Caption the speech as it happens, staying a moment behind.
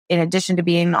in addition to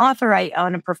being an author, I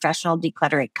own a professional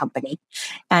decluttering company.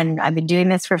 And I've been doing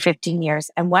this for 15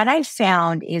 years. And what I've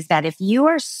found is that if you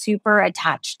are super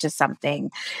attached to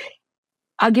something,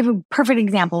 I'll give a perfect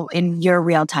example in your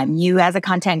real time. You as a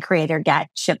content creator get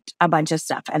shipped a bunch of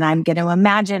stuff. And I'm going to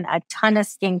imagine a ton of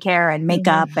skincare and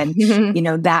makeup and,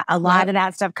 that a lot of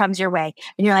that stuff comes your way.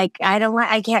 And you're like,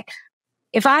 I can't.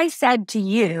 If I said to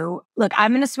you, look,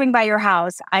 I'm going to swing by your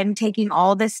house. I'm taking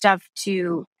all this stuff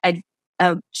to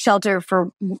a shelter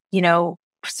for,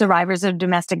 survivors of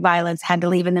domestic violence, had to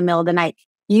leave in the middle of the night.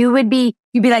 You'd be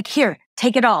like, here,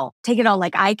 take it all.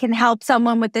 Like I can help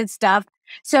someone with this stuff.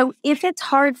 So if it's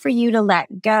hard for you to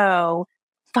let go,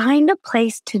 find a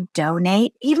place to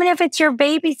donate, even if it's your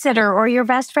babysitter or your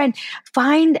best friend.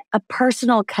 Find a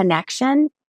personal connection,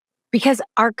 because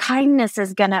our kindness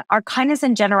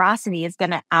and generosity is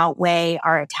going to outweigh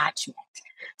our attachment.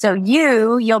 So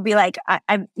you'll be like,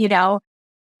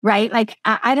 right? Like,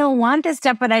 I don't want this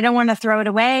stuff, but I don't want to throw it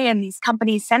away. And these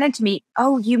companies send it to me.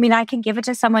 Oh, you mean I can give it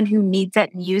to someone who needs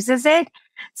it and uses it?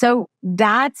 So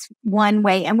that's one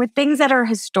way. And with things that are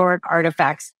historic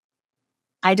artifacts,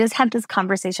 I just had this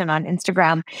conversation on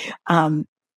Instagram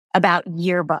about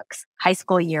yearbooks, high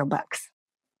school yearbooks.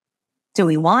 Do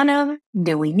we want them?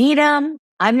 Do we need them?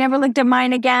 I've never looked at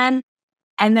mine again.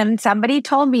 And then somebody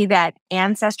told me that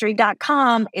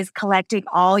Ancestry.com is collecting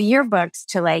all yearbooks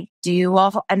to do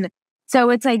all. And so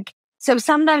it's so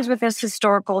sometimes with this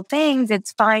historical things,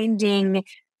 it's finding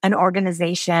an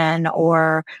organization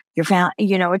or your family,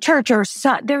 a church or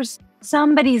there's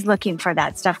somebody's looking for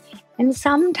that stuff. And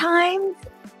sometimes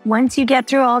once you get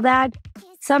through all that,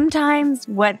 sometimes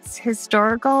what's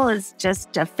historical is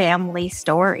just a family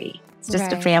story. It's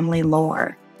just a family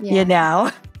lore,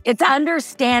 It's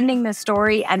understanding the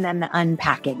story and then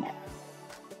unpacking it.